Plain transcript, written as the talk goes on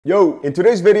Yo, in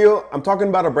today's video, I'm talking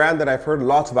about a brand that I've heard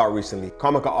lots about recently,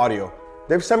 Comica Audio.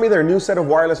 They've sent me their new set of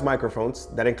wireless microphones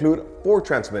that include 4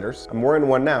 transmitters. I'm wearing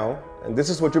one now, and this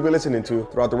is what you'll be listening to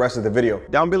throughout the rest of the video.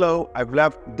 Down below, I've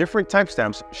left different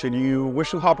timestamps should you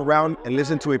wish to hop around and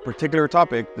listen to a particular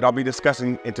topic that I'll be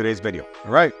discussing in today's video.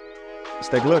 All right, let's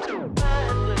take a look.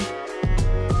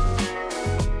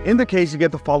 In the case, you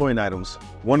get the following items: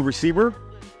 1 receiver,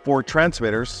 4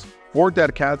 transmitters, 4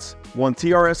 dead cats, 1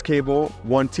 TRS cable,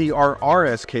 1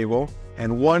 TRRS cable,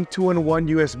 and 1 2-in-1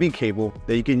 USB cable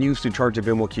that you can use to charge a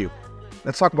Vimo Q.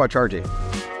 Let's talk about charging.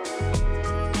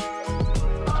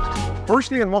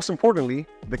 Firstly and most importantly,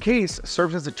 the case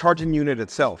serves as the charging unit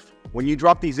itself. When you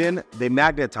drop these in, they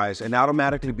magnetize and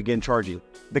automatically begin charging.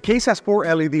 The case has 4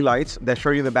 LED lights that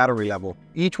show you the battery level.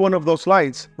 Each one of those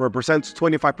lights represents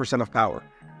 25% of power.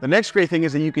 The next great thing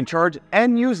is that you can charge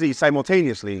and use these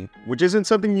simultaneously, which isn't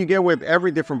something you get with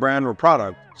every different brand or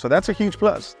product, so that's a huge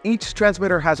plus. Each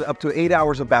transmitter has up to 8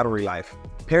 hours of battery life.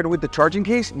 Paired with the charging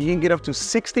case, you can get up to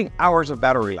 60 hours of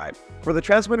battery life. For the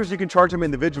transmitters, you can charge them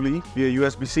individually via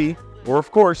USB-C, or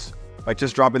of course, by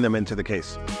just dropping them into the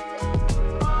case.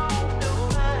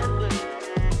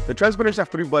 The transmitters have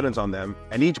 3 buttons on them,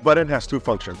 and each button has 2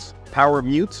 functions: power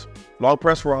mute, long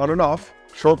press for on and off,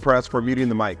 short press for muting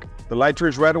the mic. The light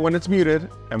turns red when it's muted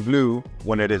and blue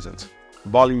when it isn't.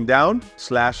 Volume down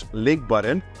 / link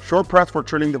button, short press for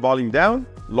turning the volume down,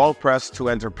 long press to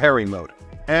enter pairing mode.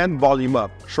 And volume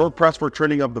up, short press for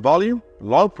turning up the volume,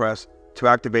 long press to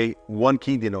activate 1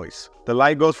 key denoise. The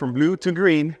light goes from blue to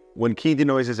green when key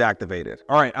denoise is activated.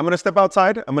 All right, I'm gonna step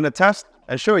outside, I'm gonna test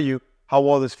and show you how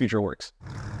well this feature works.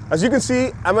 As you can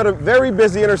see, I'm at a very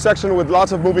busy intersection with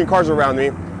lots of moving cars around me.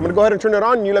 I'm gonna go ahead and turn it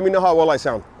on and you let me know how well I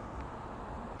sound.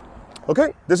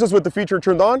 Okay, this is with the feature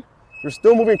turned on. There's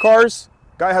still moving cars.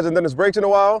 Guy hasn't done his brakes in a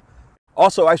while.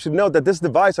 Also, I should note that this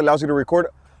device allows you to record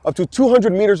up to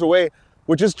 200 meters away,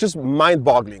 which is just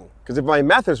mind-boggling. Because if my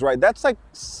math is right, that's like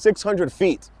 600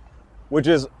 feet, which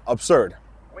is absurd.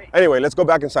 Anyway, let's go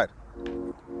back inside.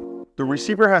 The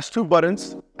receiver has 2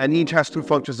 buttons, and each has 2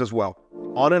 functions as well.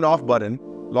 On and off button,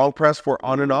 long press for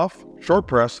on and off, short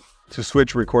press to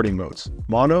switch recording modes: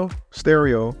 mono,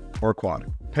 stereo, or quad.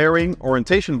 Pairing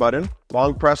orientation button,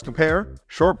 long press to pair,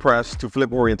 short press to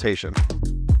flip orientation.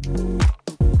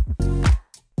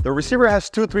 The receiver has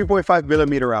 2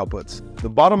 3.5mm outputs. The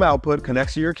bottom output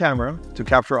connects to your camera to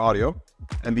capture audio,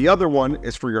 and the other one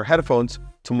is for your headphones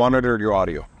to monitor your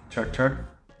audio. Check, check.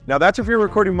 Now that's if you're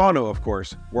recording mono, of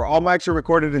course, where all mics are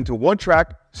recorded into 1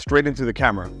 track straight into the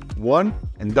camera. 1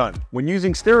 and done. When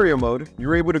using stereo mode,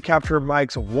 you're able to capture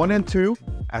mics 1 and 2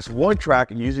 as 1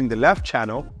 track using the left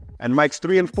channel, and mics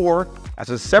 3 and 4 as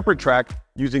a separate track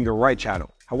using the right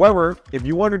channel. However, if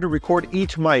you wanted to record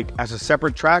each mic as a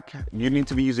separate track, you need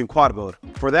to be using quad mode.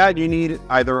 For that, you need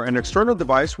either an external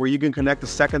device where you can connect the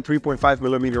second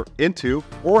 3.5mm into,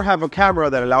 or have a camera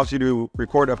that allows you to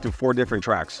record up to 4 different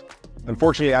tracks.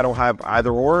 Unfortunately, I don't have either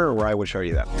or I would show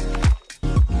you that.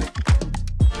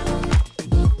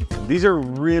 These are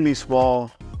really small,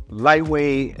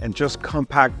 lightweight, and just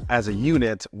compact as a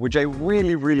unit, which I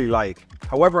really like.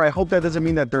 However, I hope that doesn't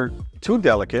mean that they're too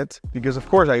delicate, because of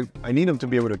course I need them to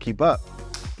be able to keep up.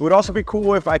 It would also be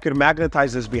cool if I could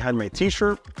magnetize this behind my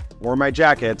t-shirt or my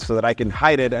jacket so that I can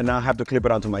hide it and not have to clip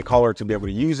it onto my collar to be able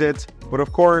to use it. But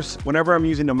of course, whenever I'm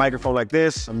using a microphone like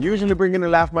this, I'm usually bringing a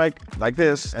lav mic like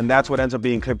this, and that's what ends up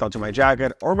being clipped onto my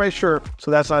jacket or my shirt,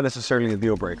 so that's not necessarily a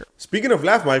deal breaker. Speaking of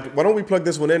lav mic, why don't we plug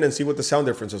this one in and see what the sound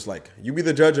difference is like? You be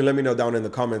the judge and let me know down in the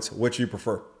comments which you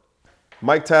prefer.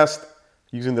 Mic test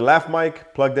using the lav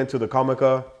mic plugged into the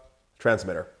Comica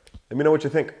transmitter. Let me know what you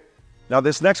think. Now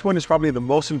this next one is probably the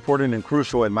most important and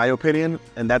crucial in my opinion,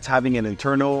 and that's having an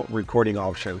internal recording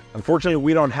option. Unfortunately,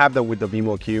 we don't have that with the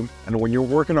Vimo Q, and when you're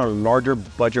working on larger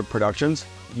budget productions,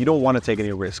 you don't want to take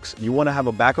any risks. You want to have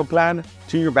a backup plan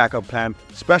to your backup plan,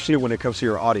 especially when it comes to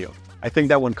your audio. I think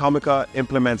that when Comica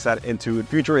implements that into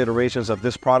future iterations of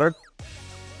this product,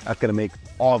 that's gonna make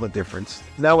all the difference.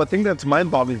 Now, a thing that's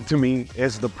mind-boggling to me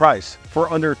is the price.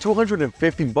 For under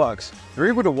 250 bucks, you're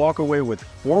able to walk away with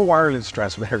 4 wireless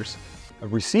transmitters, a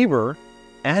receiver,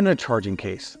 and a charging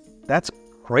case. That's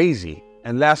crazy.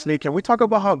 And lastly, can we talk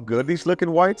about how good these look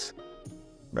in whites?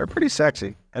 They're pretty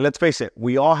sexy. And let's face it,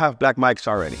 we all have black mics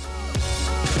already.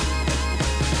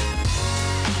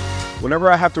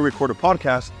 Whenever I have to record a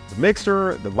podcast, the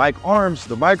mixer, the mic arms,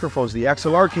 the microphones, the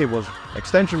XLR cables,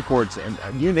 extension cords, and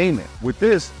you name it. With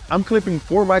this, I'm clipping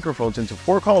 4 microphones into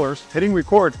 4 collars, hitting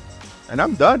record, and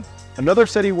I'm done. Another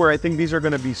setting where I think these are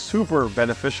going to be super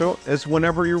beneficial is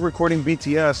whenever you're recording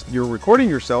BTS, you're recording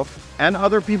yourself and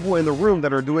other people in the room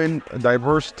that are doing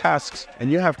diverse tasks, and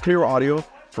you have clear audio,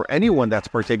 for anyone that's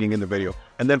partaking in the video.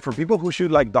 And then for people who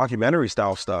shoot like documentary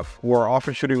style stuff, who are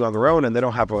often shooting on their own and they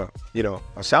don't have a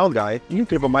sound guy, you can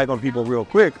flip a mic on people real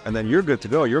quick and then you're good to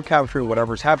go. You're capturing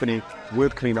whatever's happening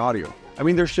with clean audio. I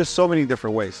mean, there's just so many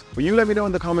different ways. But you let me know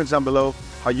in the comments down below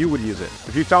how you would use it.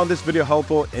 If you found this video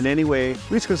helpful in any way,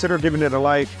 please consider giving it a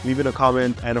like, leaving a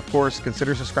comment, and of course,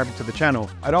 consider subscribing to the channel.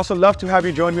 I'd also love to have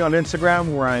you join me on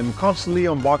Instagram, where I'm constantly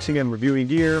unboxing and reviewing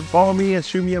gear. Follow me and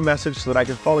shoot me a message so that I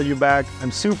can follow you back.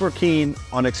 I'm super keen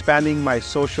on expanding my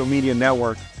social media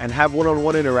network and have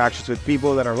one-on-one interactions with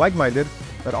people that are like-minded,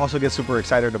 that also get super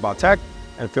excited about tech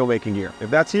and filmmaking gear. If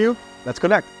that's you, let's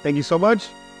connect. Thank you so much,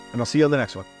 and I'll see you on the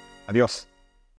next one. Adios.